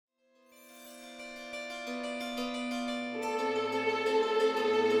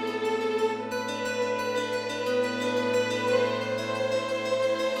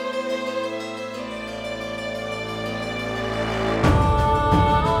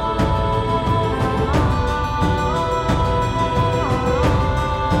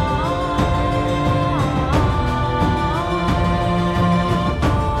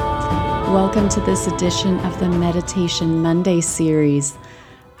to this edition of the Meditation Monday series.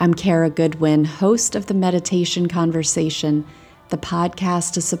 I'm Kara Goodwin, host of the Meditation Conversation, the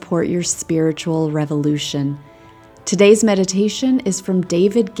podcast to support your spiritual revolution. Today's meditation is from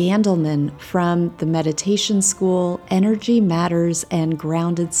David Gandelman from the Meditation School, Energy Matters, and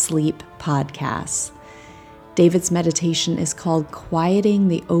Grounded Sleep podcasts. David's meditation is called Quieting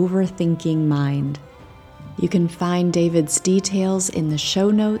the Overthinking Mind. You can find David's details in the show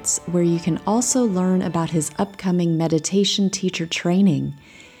notes, where you can also learn about his upcoming meditation teacher training.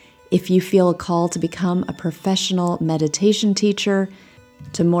 If you feel a call to become a professional meditation teacher,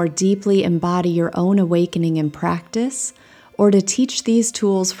 to more deeply embody your own awakening in practice, or to teach these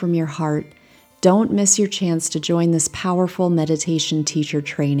tools from your heart, don't miss your chance to join this powerful meditation teacher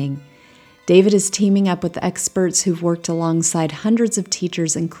training. David is teaming up with experts who've worked alongside hundreds of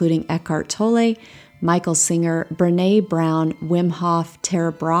teachers, including Eckhart Tolle, Michael Singer, Brené Brown, Wim Hof,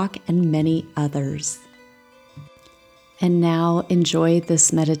 Tara Brach, and many others. And now enjoy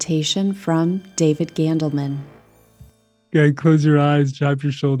this meditation from David Gandelman. Okay, close your eyes, drop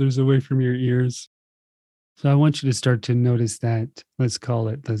your shoulders away from your ears. So I want you to start to notice that, let's call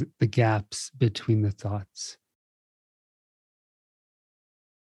it the gaps between the thoughts.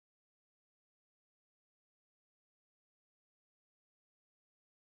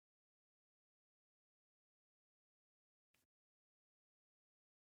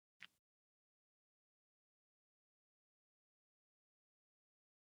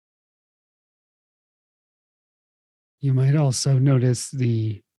 You might also notice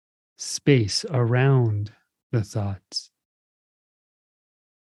the space around the thoughts.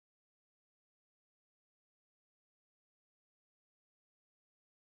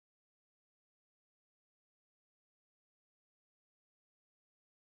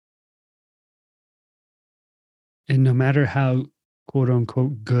 And no matter how quote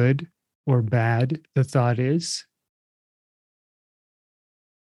unquote good or bad the thought is,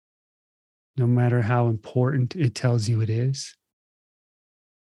 no matter how important it tells you it is,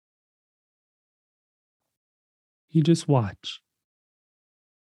 you just watch.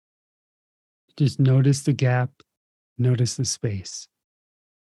 Just notice the gap, notice the space.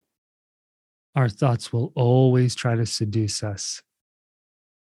 Our thoughts will always try to seduce us.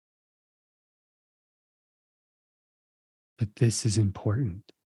 But this is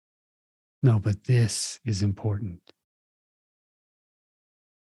important. No, but this is important.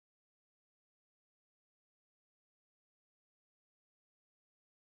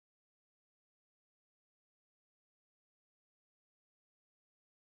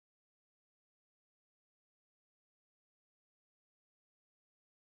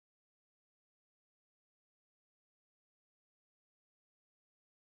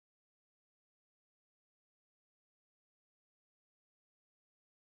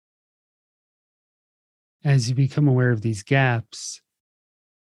 As you become aware of these gaps,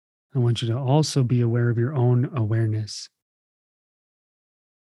 I want you to also be aware of your own awareness.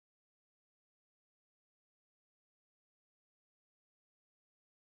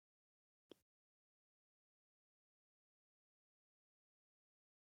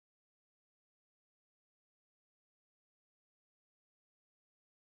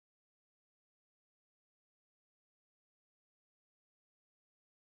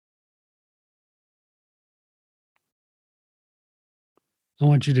 I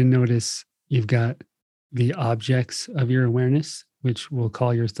want you to notice you've got the objects of your awareness, which we'll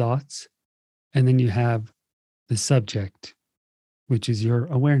call your thoughts. And then you have the subject, which is your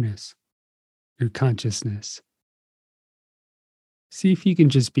awareness, your consciousness. See if you can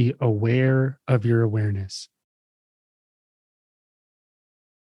just be aware of your awareness.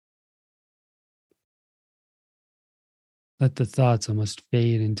 Let the thoughts almost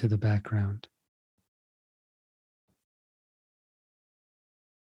fade into the background.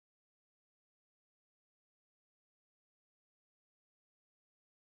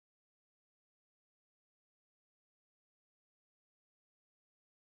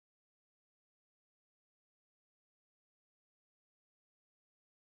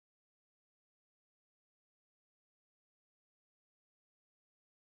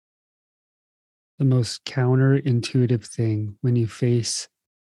 The most counterintuitive thing when you face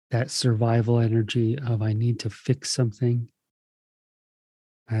that survival energy of, I need to fix something,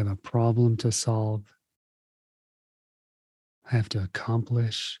 I have a problem to solve, I have to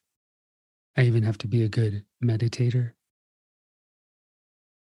accomplish, I even have to be a good meditator.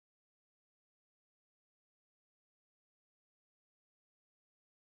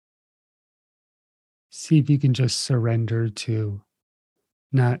 See if you can just surrender to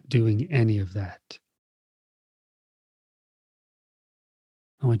not doing any of that.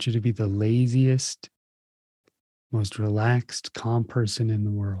 I want you to be the laziest, most relaxed, calm person in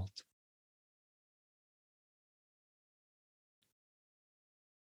the world.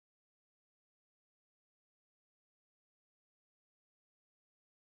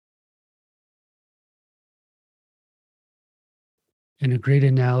 And a great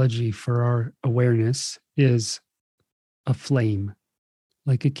analogy for our awareness is a flame,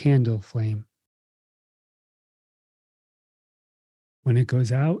 like a candle flame. When it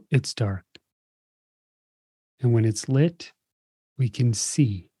goes out, it's dark. And when it's lit, we can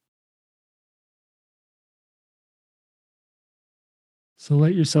see. So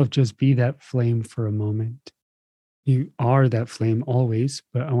let yourself just be that flame for a moment. You are that flame always,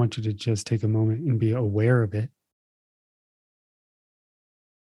 but I want you to just take a moment and be aware of it.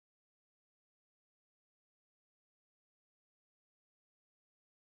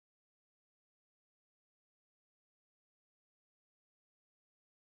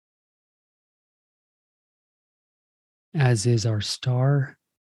 As is our star,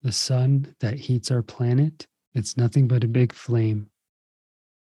 the sun that heats our planet. It's nothing but a big flame.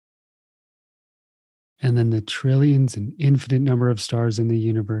 And then the trillions and infinite number of stars in the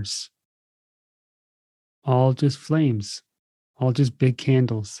universe, all just flames, all just big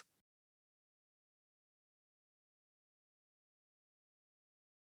candles.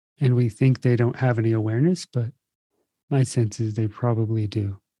 And we think they don't have any awareness, but my sense is they probably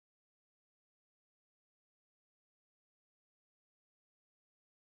do.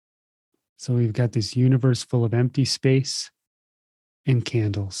 So we've got this universe full of empty space and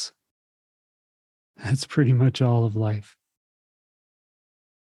candles. That's pretty much all of life.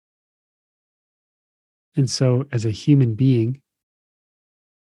 And so, as a human being,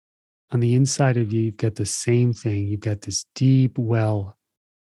 on the inside of you, you've got the same thing. You've got this deep well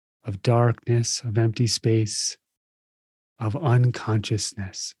of darkness, of empty space, of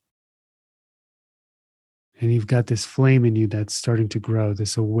unconsciousness. And you've got this flame in you that's starting to grow,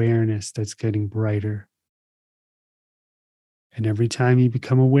 this awareness that's getting brighter. And every time you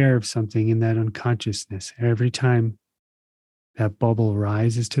become aware of something in that unconsciousness, every time that bubble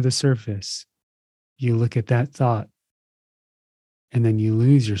rises to the surface, you look at that thought and then you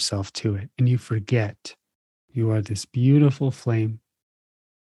lose yourself to it and you forget you are this beautiful flame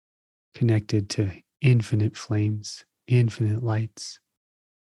connected to infinite flames, infinite lights.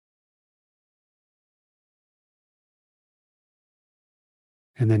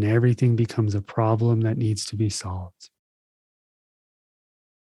 And then everything becomes a problem that needs to be solved.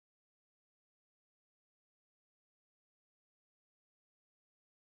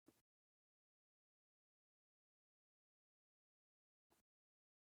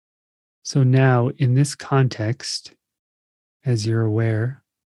 So now, in this context, as you're aware,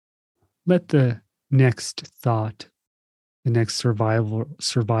 let the next thought, the next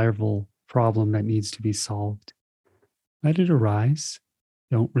survival problem that needs to be solved, let it arise.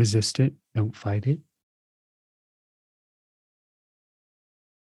 Don't resist it. Don't fight it.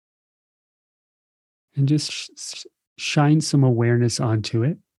 And just shine some awareness onto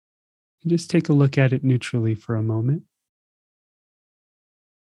it. And just take a look at it neutrally for a moment.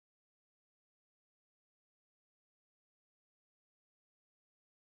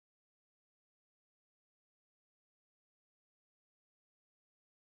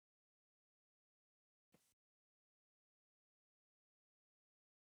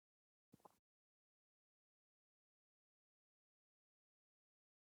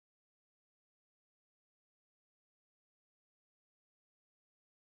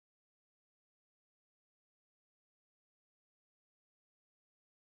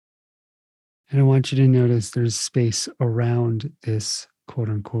 And I want you to notice there's space around this quote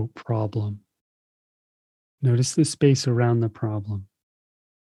unquote problem. Notice the space around the problem.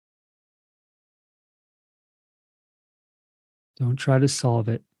 Don't try to solve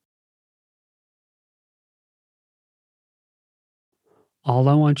it. All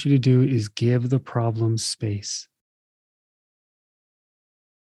I want you to do is give the problem space.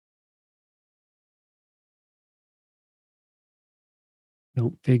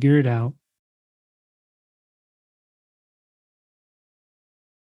 Don't figure it out.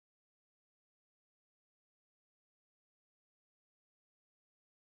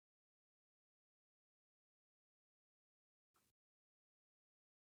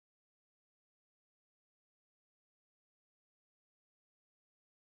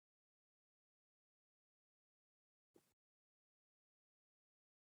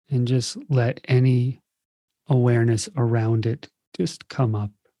 And just let any awareness around it just come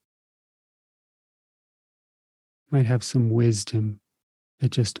up. Might have some wisdom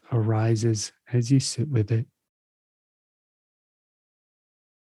that just arises as you sit with it.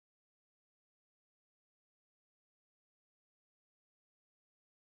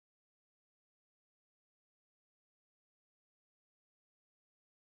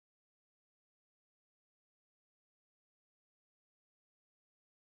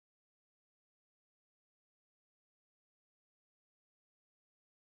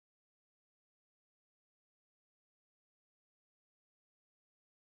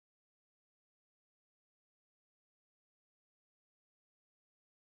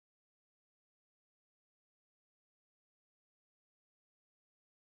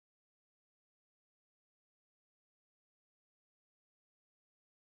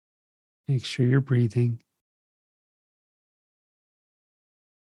 Make sure you're breathing.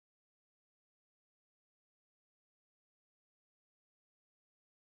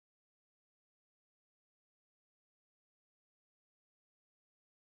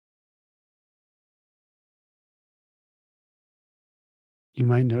 You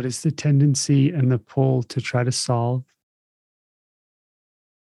might notice the tendency and the pull to try to solve.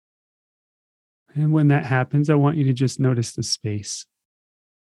 And when that happens, I want you to just notice the space.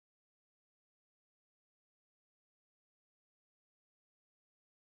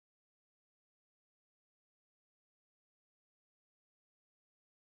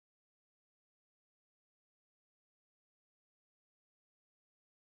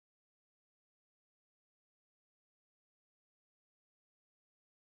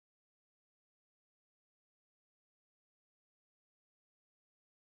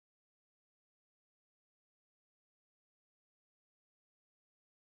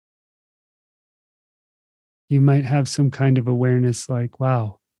 You might have some kind of awareness like,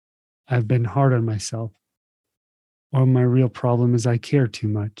 wow, I've been hard on myself. Or my real problem is I care too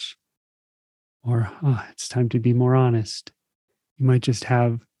much. Or it's time to be more honest. You might just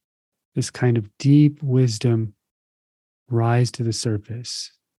have this kind of deep wisdom rise to the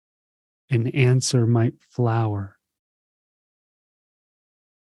surface. An answer might flower.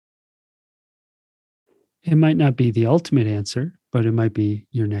 It might not be the ultimate answer, but it might be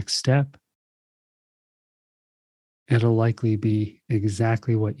your next step. It'll likely be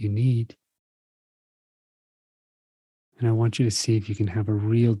exactly what you need. And I want you to see if you can have a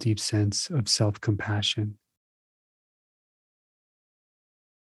real deep sense of self compassion.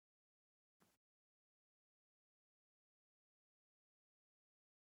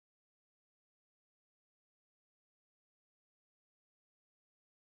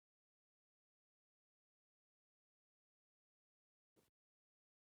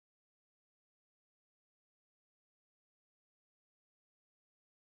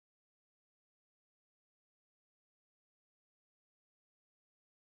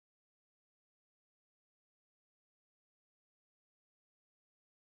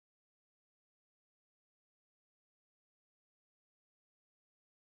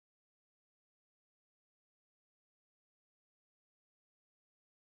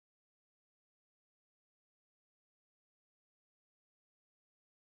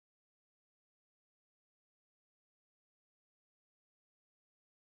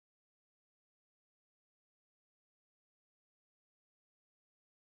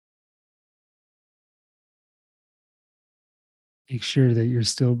 Make sure that you're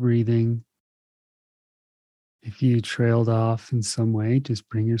still breathing. If you trailed off in some way, just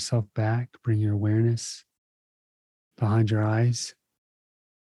bring yourself back, bring your awareness behind your eyes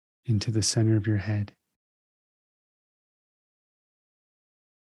into the center of your head.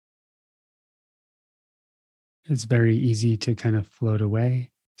 It's very easy to kind of float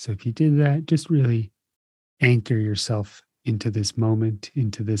away. So if you did that, just really anchor yourself into this moment,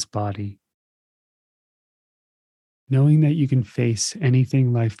 into this body, knowing that you can face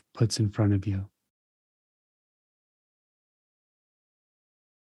anything life puts in front of you.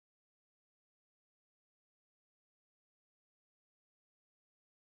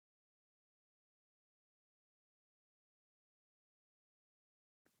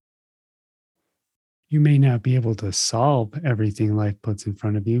 You may not be able to solve everything life puts in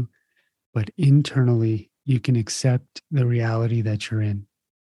front of you, but internally, you can accept the reality that you're in.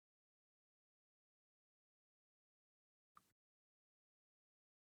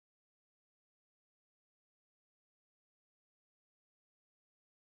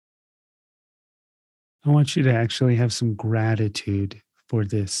 I want you to actually have some gratitude for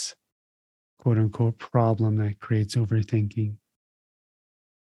this quote unquote problem that creates overthinking.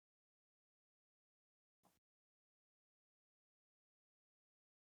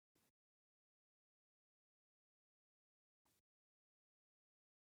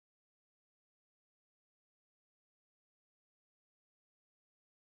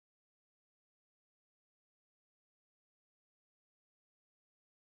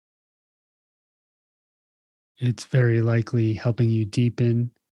 It's very likely helping you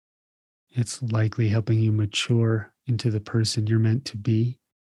deepen, it's likely helping you mature into the person you're meant to be.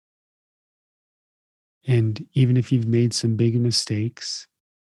 And even if you've made some big mistakes,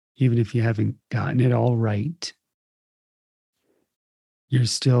 even if you haven't gotten it all right, you're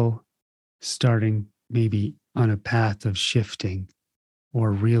still starting maybe on a path of shifting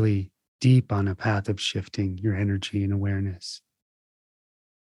or really deep on a path of shifting your energy and awareness.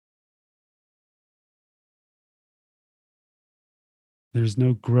 There's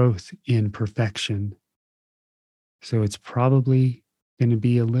no growth in perfection. So it's probably going to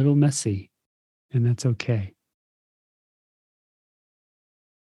be a little messy, and that's okay.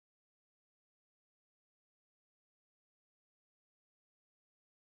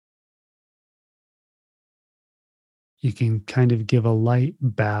 You can kind of give a light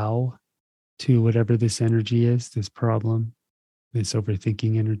bow to whatever this energy is, this problem, this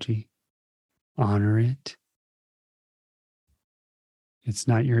overthinking energy. Honor it. It's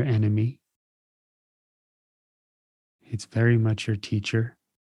not your enemy, it's very much your teacher.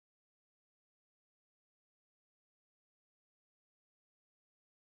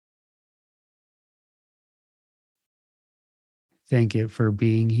 Thank it for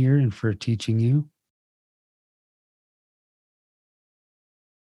being here and for teaching you.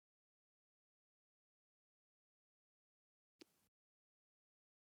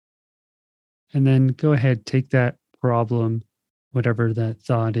 And then go ahead, take that problem, whatever that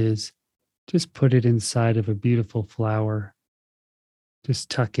thought is, just put it inside of a beautiful flower. Just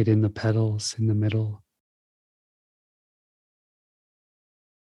tuck it in the petals in the middle.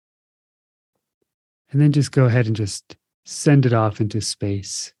 And then just go ahead and just send it off into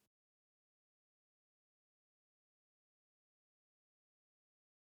space.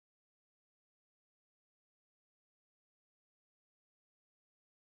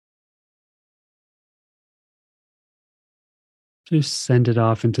 Just send it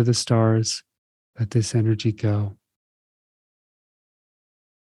off into the stars. Let this energy go.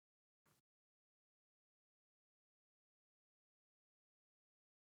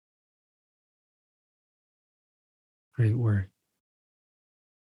 Great work.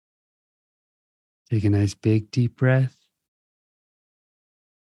 Take a nice big deep breath.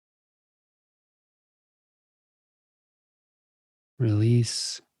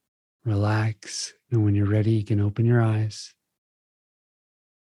 Release, relax. And when you're ready, you can open your eyes.